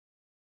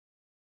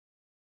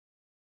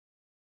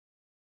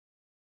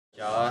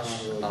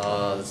Josh,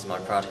 this is my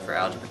project for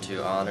Algebra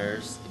 2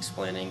 Honors,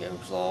 explaining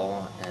Ohm's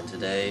Law, and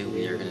today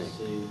we are going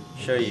to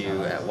show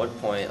you at what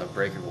point a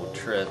breaker will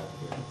trip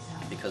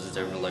because it's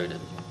overloaded.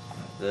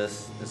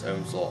 This is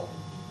Ohm's Law.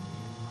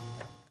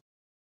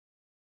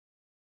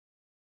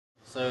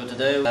 So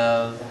today we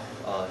have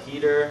a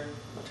heater,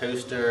 a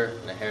toaster,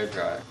 and a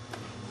hairdryer.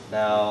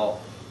 Now,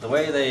 the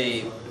way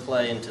they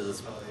play into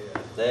this,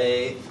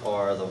 they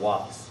are the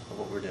watts of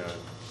what we're doing.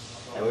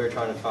 And we were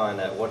trying to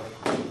find at what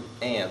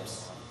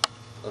amps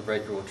the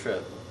breaker will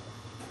trip.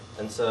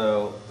 And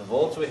so the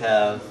volts we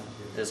have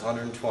is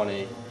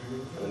 120, and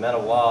the amount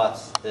of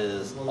watts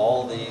is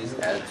all these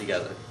added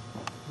together.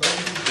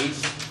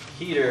 Each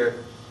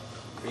heater,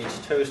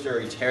 each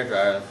toaster, each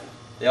hairdryer,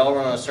 they all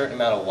run on a certain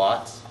amount of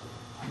watts.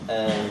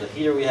 And the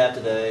heater we have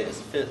today is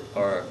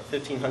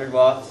 1,500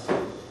 watts.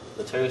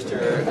 The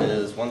toaster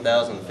is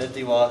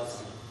 1,050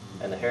 watts,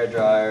 and the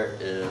hairdryer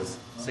is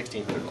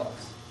 1,600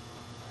 watts.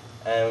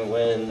 And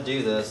when we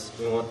do this,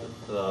 we want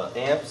the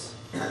amps.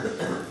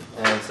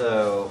 And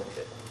so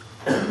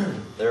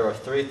there are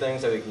three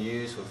things that we can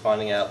use for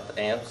finding out the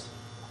amps.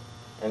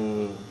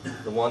 And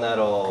the one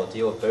that'll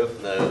deal with both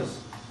of those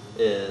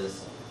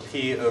is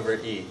P over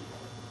E.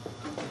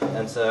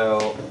 And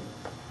so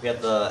we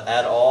have to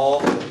add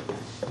all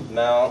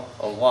amount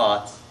of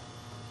watts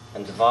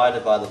and divide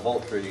it by the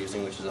volt we're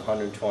using, which is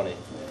 120.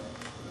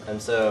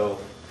 And so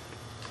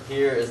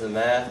here is the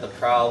math, the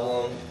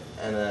problem,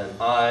 and then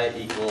I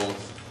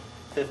equals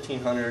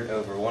 1,500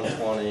 over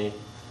 120.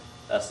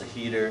 That's the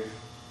heater.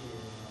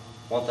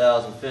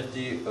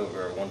 1,050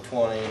 over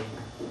 120.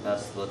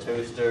 That's the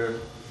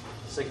toaster.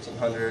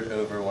 1,600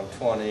 over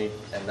 120,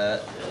 and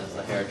that is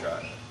the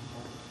hairdryer.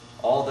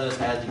 All those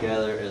added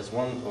together is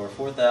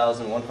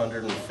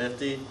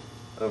 4,150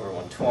 over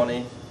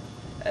 120,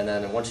 and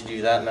then once you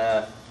do that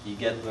math, you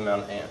get the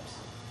amount of amps.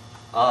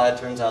 It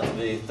turns out to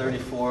be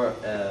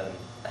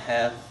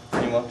 34.5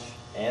 pretty much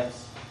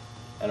amps,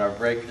 and our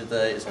breaker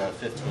today is only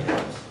 15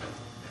 amps.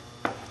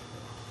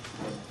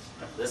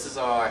 This is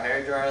our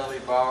hairdryer that we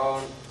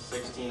borrowed,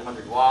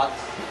 1,600 watts.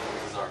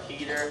 This is our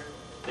heater,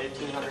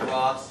 1,500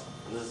 watts.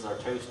 And this is our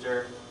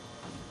toaster,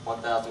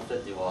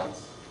 1,050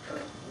 watts.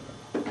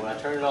 When I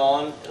turn it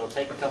on, it'll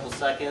take a couple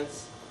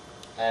seconds,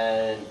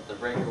 and the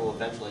breaker will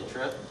eventually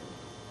trip.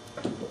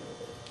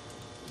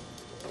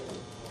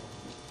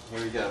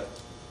 Here we go.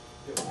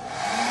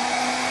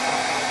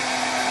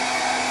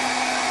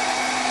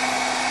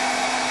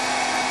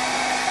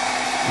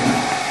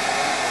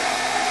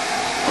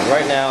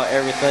 Right now,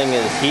 everything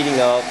is heating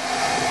up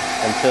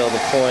until the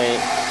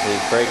point the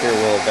breaker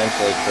will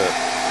eventually trip.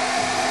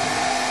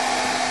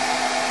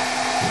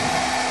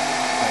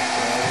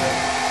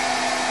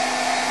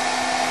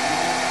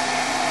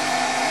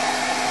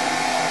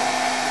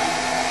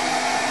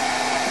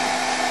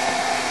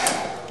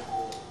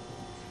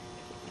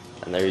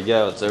 And there you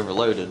go, it's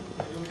overloaded.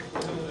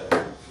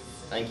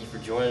 Thank you for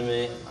joining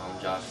me. I'm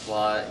Josh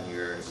Fly in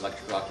your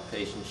electrical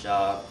occupation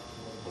shop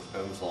with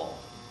Ohm's Law.